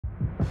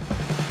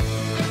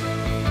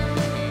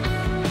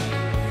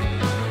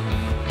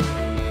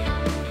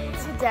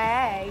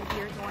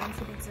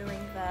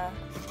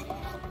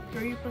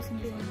Are you posting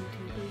this on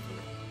YouTube?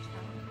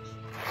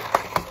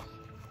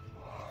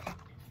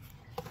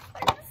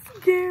 I'm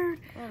scared.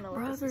 I don't know.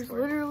 Bro, there's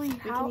literally we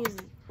can use.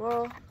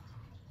 Well,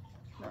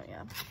 no,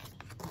 yeah.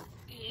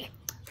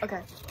 Okay.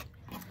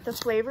 The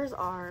flavors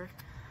are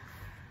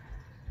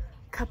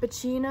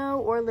cappuccino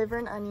or liver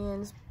and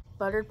onions,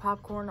 buttered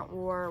popcorn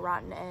or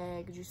rotten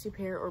egg, juicy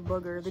pear or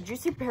booger. The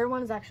juicy pear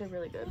one is actually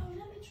really good.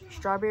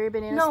 Strawberry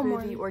banana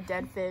smoothie or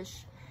dead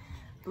fish,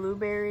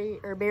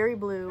 blueberry or berry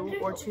blue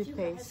or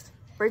toothpaste.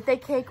 Birthday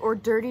cake or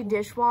dirty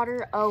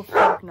dishwater. Oh,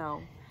 fuck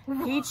no.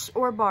 Peach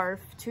or barf,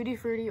 tutti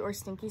frutti or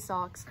stinky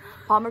socks,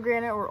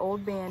 pomegranate or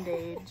old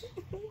bandage.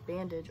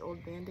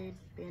 Old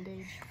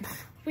bandage.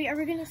 Wait, are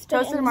we gonna spit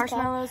Toasted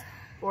marshmallows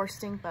or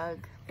stink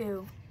bug.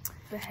 Ew.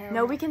 The hell?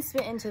 No, we can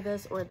spit into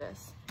this or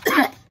this.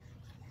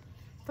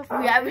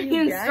 We haven't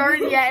even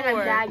started yet and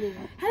I'm gagging.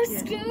 I'm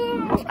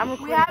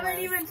scared. We haven't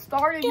even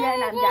started yet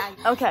and I'm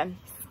gagging. Okay.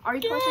 Are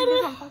you posting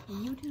this on fucking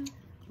YouTube?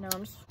 No,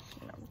 I'm just.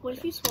 What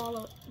if you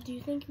swallow it? Do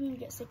you think we would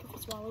get sick if we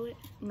swallow it?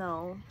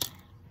 No.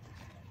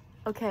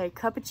 Okay,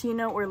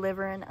 cappuccino or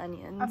liver and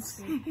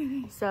onions.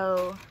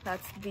 So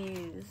that's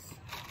these.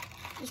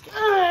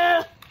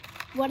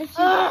 What if you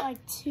get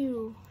like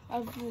 2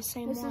 of the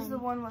same one? This is the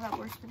one that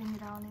we're spitting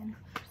it out in.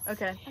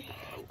 Okay.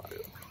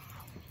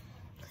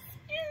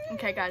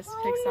 Okay, guys,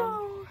 pick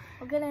some.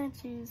 I'm gonna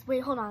choose.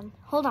 Wait, hold on.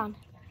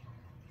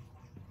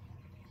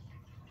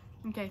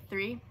 Okay,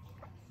 3.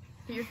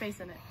 Put your face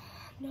in it.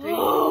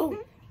 No.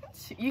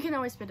 3, 2. You can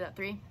always spit it out.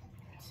 3,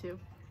 2,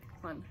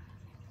 1.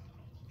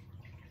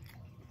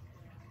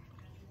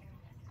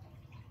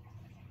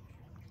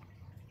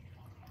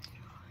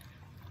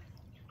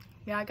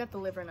 Yeah, I got the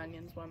liver and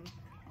onions one.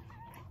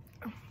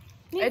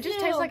 It just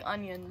tastes like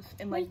onions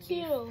and like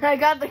beef. I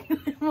got the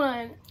good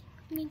one.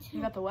 Me too.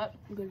 You got the what?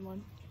 Good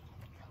one.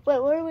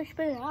 Wait, where do we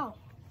spit it out?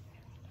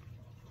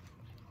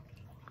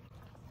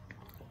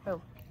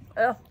 Oh.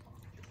 Ugh.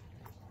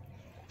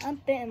 I'm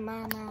spitting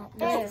mine out.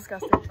 That's There.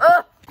 disgusting.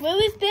 Where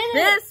we spit it?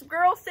 This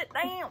girl, sit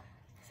down.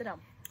 Sit down.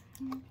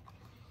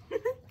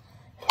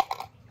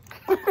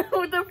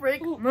 What the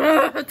frick?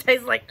 It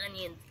tastes like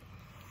onions.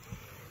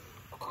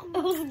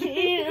 I'm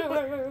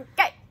scared.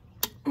 Okay.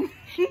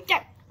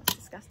 That's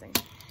disgusting.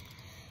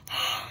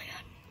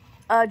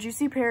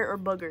 Juicy pear or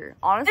booger.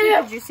 Honestly,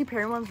 the juicy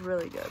pear one's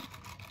really good.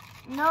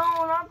 No,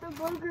 not the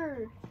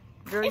burger.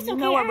 Girl, It's you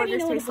okay, know I what already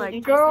burgers know what taste a like.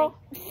 burger Girl.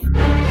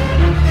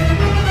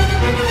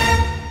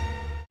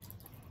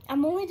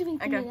 I'm only doing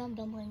 3 Okay. and I'm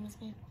done playing this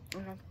game.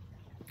 Okay.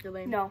 You're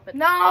lame. No. But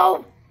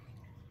No!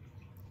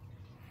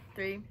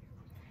 3,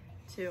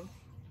 2,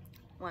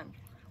 1.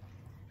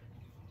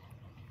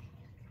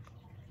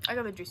 I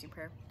got the juicy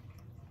pear.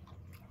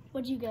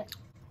 What'd you get?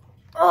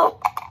 Oh!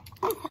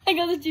 I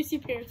got the juicy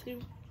pear too.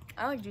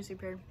 I like juicy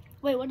pear.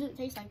 Wait, what does it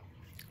taste like?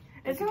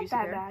 It's Like not juicy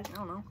that pear. bad. I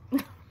don't know.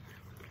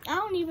 I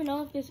don't even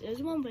know if this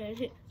is one, but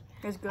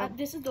It's good.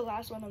 this is the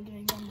last one I'm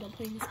doing. I'm done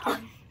playing this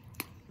game.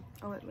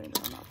 Oh, wait, no,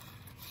 I'm not.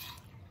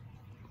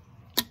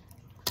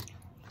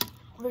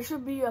 There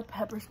should be a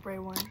pepper spray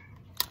one.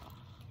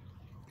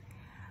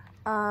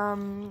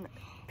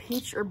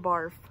 Peach or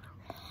barf?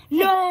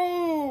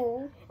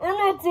 No! I'm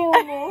not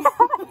doing this.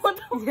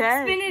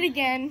 Yes. Spin it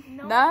again.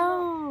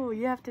 No,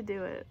 you have to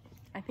do it.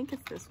 I think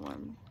it's this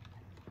one.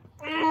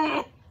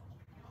 Okay.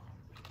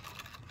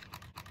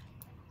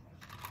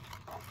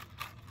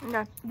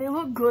 They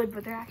look good,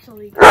 but they're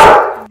actually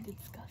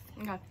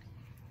disgusting. Okay.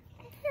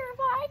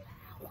 Terrified.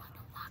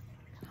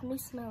 Let me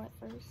smell it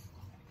first.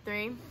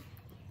 3,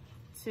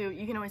 2.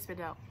 You can always spit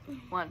it out.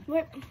 1.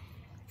 Wait.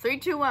 3,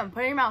 2, 1. Put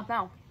it in your mouth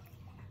now.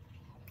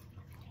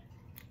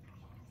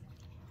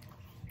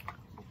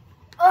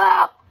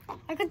 Ah!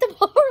 I got the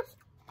bars.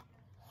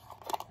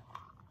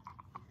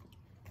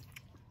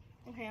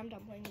 Okay, I'm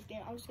done playing this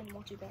game. I'm just gonna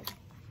watch you guys.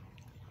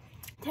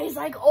 Tastes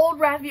like old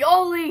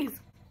raviolis.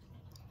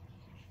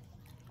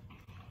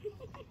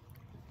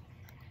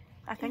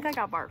 I think I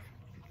got barf.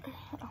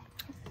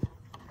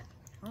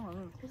 Oh,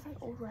 Tastes like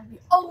old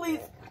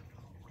raviolis.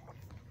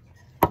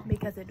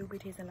 because it do be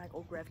tasting like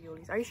old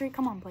raviolis. Are you sure?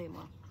 Come on, play it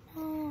more.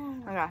 Oh,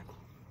 Okay.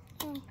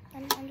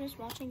 I'm just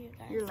watching you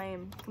guys. You're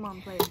lame. Come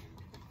on, play it.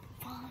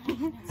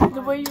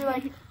 The way you're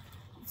like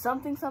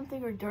something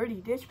or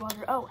dirty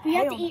dishwater. Oh, We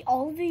have to hell. eat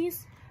all of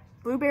these?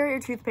 Blueberry or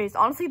toothpaste?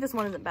 Honestly, this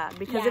one isn't bad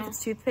because if Yeah.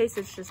 it's toothpaste,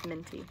 it's just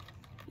minty.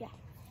 Yeah.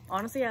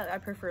 Honestly, I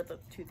prefer the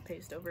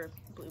toothpaste over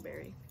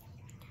blueberry.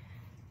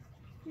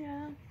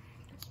 Yeah.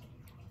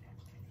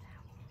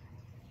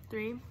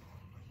 3,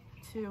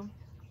 2,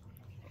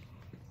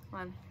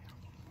 1.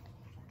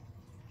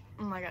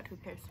 I got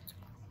toothpaste.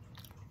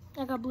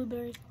 I got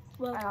blueberry.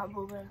 Well, I got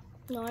blueberry.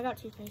 no, I got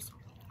toothpaste.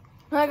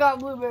 I got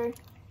blueberry.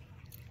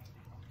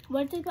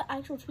 What if they put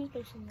actual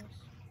toothpaste in this?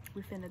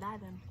 We finna die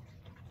then.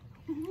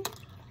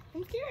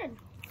 I'm scared.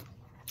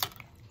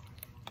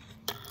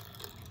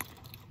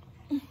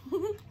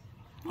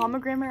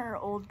 Pomegranate or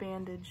old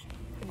bandage?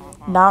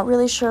 Not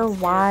really sure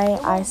why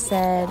I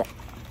said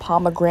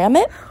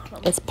pomegranate.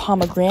 It's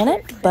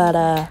pomegranate, but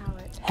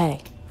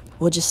hey,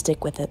 we'll just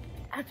stick with it.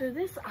 After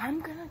this, I'm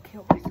gonna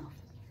kill myself.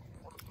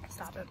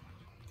 Stop it.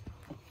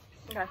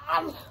 Okay.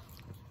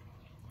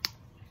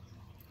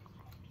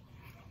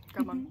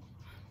 Come on.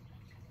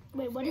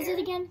 Wait, what is it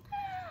again?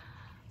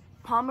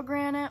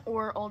 Pomegranate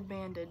or Old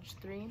Bandage.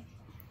 3,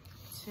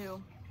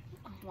 2,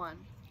 1.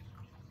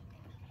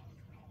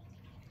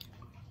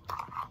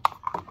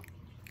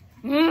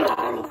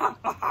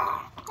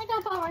 I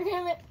got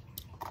pomegranate.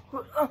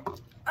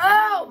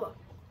 Oh!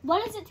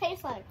 What does it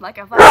taste like? Like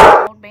if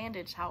I Old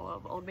Bandage,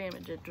 how Old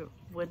Bandage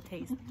would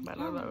taste.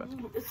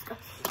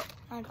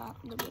 I got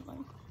the good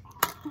one.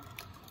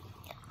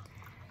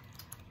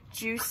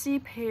 Juicy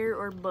pear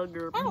or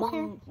booger? I don't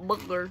care.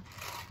 Booger.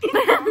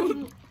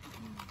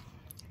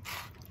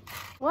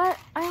 What?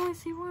 I only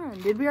see one.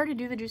 Did we already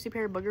do the juicy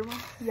pear booger one?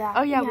 Yeah.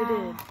 Oh yeah, we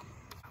did.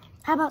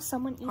 How about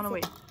someone eats Hold on,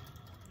 it? wait.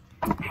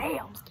 Hey,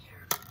 I'm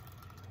scared.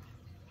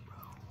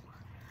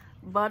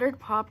 Buttered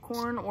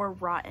popcorn or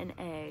rotten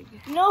egg?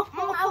 No,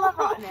 I love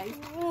rotten eggs.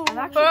 I've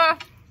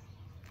actually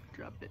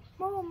dropped it.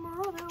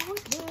 Mama, what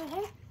the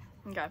heck?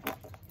 Okay.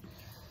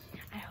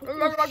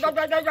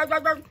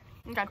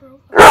 Okay.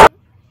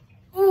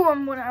 Ooh,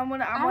 I'm I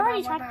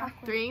already tried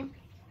popcorn. 3,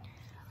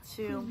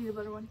 2, the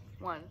butter one.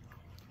 1.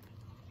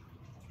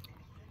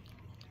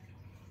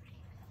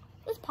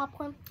 This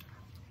popcorn.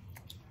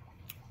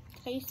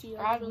 Tasty.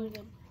 That's really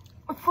good.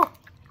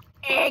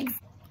 Eggs.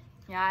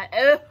 Yeah.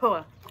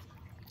 Ew.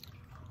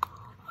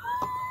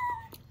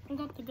 I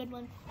got the good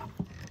one.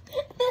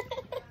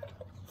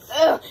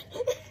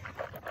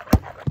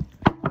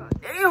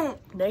 Damn.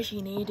 Does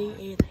she need to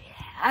eat?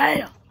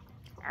 You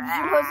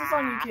should post this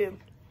on YouTube.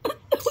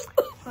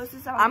 Post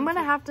this on I'm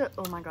gonna YouTube. have to.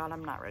 Oh my god,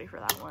 I'm not ready for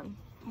that one.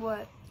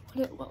 What?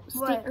 Put it, what,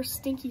 What? or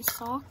stinky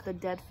sock? The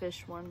dead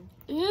fish one.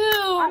 Ew.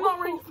 I'm not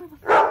ready for the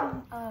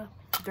fucking,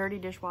 Dirty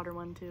dishwater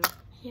one too.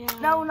 Yeah.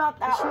 no, not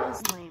That that one.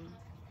 shit is lame.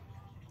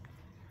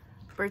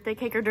 Birthday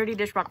cake or dirty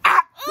dishwater?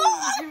 I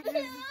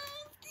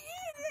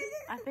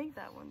think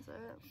that one's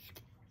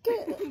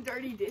it.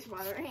 Dirty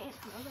dishwater. It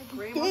smells like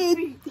grandma's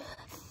feet.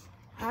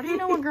 How do you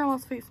know what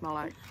grandma's feet smell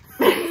like?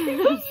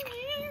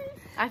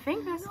 I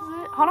think this is it.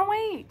 Hold on,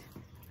 wait.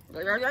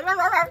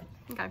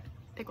 Okay,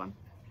 pick one.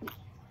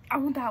 I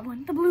want that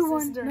one. The blue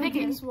one. No Pick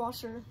it.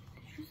 dishwasher.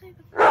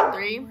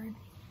 3,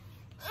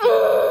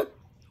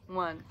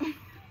 1.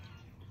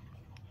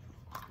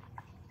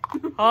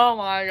 Oh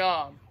my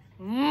god.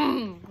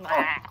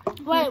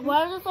 Wait,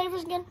 what are the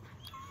flavors again?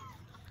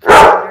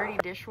 Dirty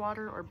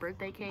dishwater or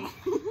birthday cake?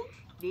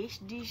 Dish.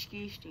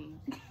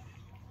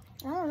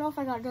 I don't know if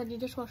I got dirty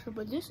dishwasher,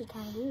 but this is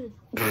kind of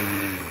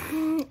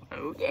good.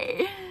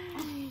 Okay.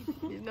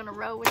 He's gonna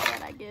roll with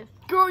that, I guess.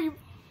 Girl, you.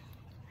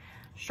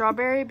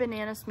 Strawberry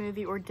banana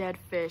smoothie or dead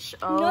fish?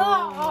 Oh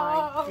No.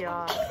 my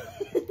god.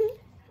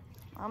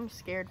 I'm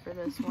scared for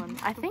this one.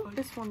 I think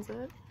this one's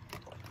it.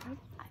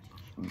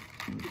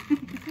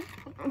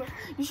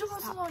 You should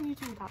post this on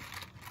YouTube.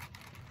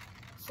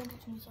 Send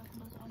it to me so I can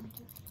post it on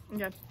YouTube.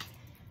 Okay.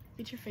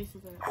 Get your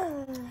faces in it.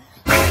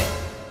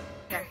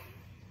 Okay.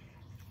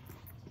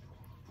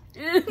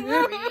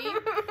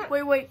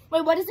 Wait.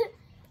 Wait, what is it?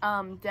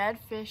 Dead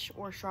fish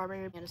or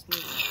strawberry banana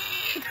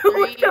smoothie?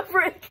 What the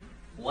frick?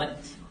 What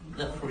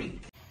the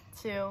freak?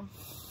 2,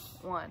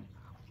 1.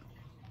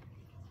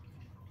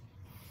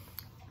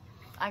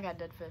 I got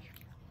dead fish.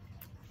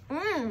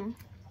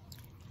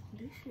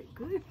 This shit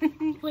good.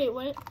 Wait,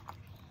 what?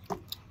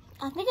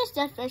 I think it's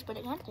dead fish, but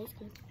it kind of tastes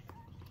good.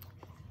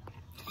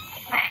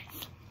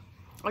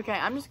 Okay,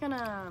 I'm just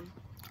gonna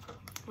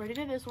ready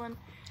to this one.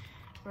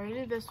 Ready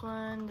to this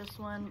one.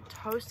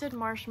 Toasted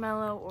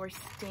marshmallow or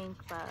stink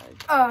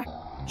bug?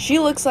 She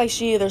looks like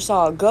she either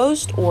saw a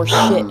ghost or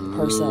shit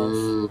herself.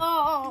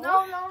 Oh.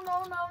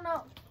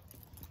 No.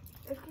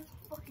 It's gonna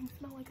fucking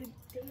smell like a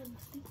damn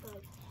stink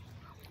bug.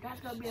 That's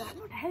gonna be like,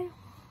 what the hell?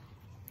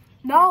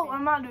 No,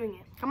 I'm not doing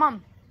it. Come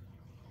on.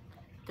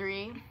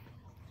 3,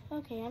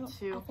 Okay, I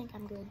 2. think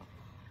I'm good.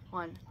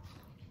 1.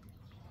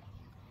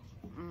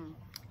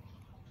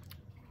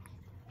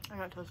 I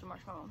got toasted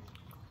marshmallow.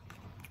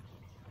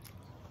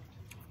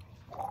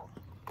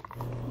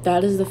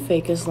 That is the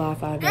fakest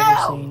laugh I've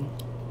ever seen.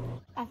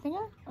 I think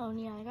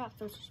I got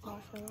toasted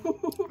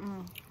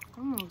marshmallow.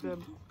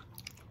 Good.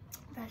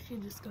 That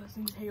shit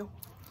disgusting as hell.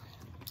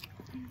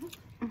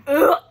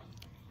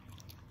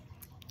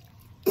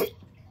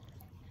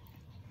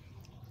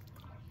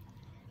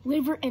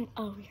 Liver and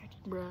we already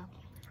Bruh.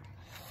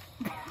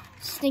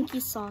 stinky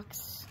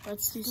socks.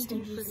 Let's do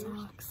stinky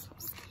socks.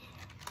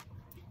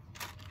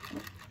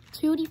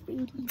 Tutti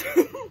frutti.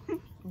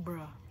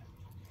 Bruh.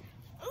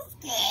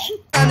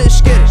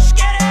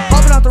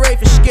 Popping out the rape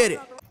and skid it.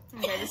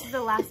 Okay, this is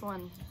the last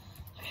one.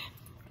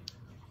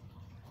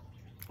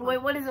 Wait,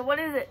 what is it? What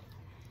is it?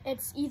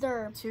 It's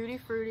either Tutti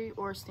Frutti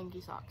or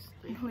stinky socks?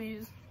 3,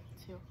 Please.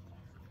 2,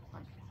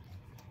 1.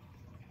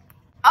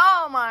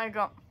 Oh my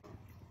god.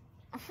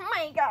 Oh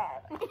my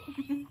god.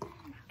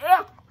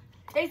 Ugh.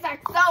 Tastes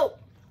like soap.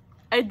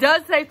 It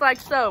does taste like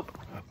soap.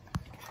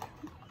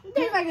 it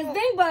tastes like a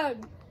stink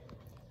bug.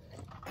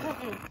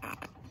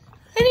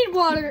 I need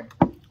water.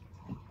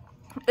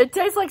 It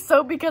tastes like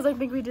soap because I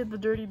think we did the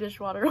dirty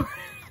dishwater.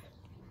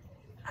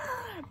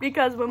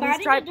 Because when But I we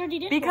didn't tried, get dirty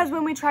dish because one.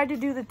 when we tried to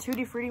do the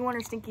Tutti Frutti one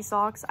or Stinky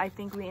Socks, I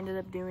think we ended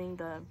up doing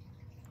the.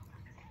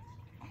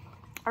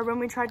 Or when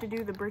we tried to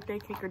do the birthday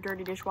cake or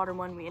dirty dishwater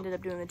one, we ended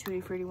up doing the Tutti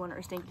Frutti one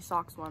or Stinky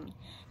Socks one.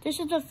 This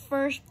is the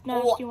first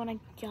nasty one I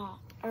got.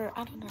 Or,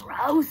 I don't know.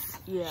 Gross.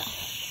 Yeah.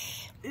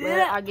 But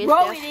Yeah. I guess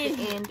Bro, that's it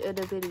the end of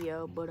the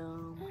video. But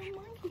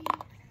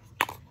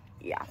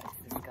yeah.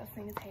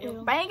 Disgusting as hell.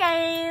 Ew. Bye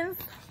guys.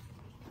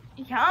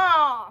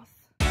 Yes.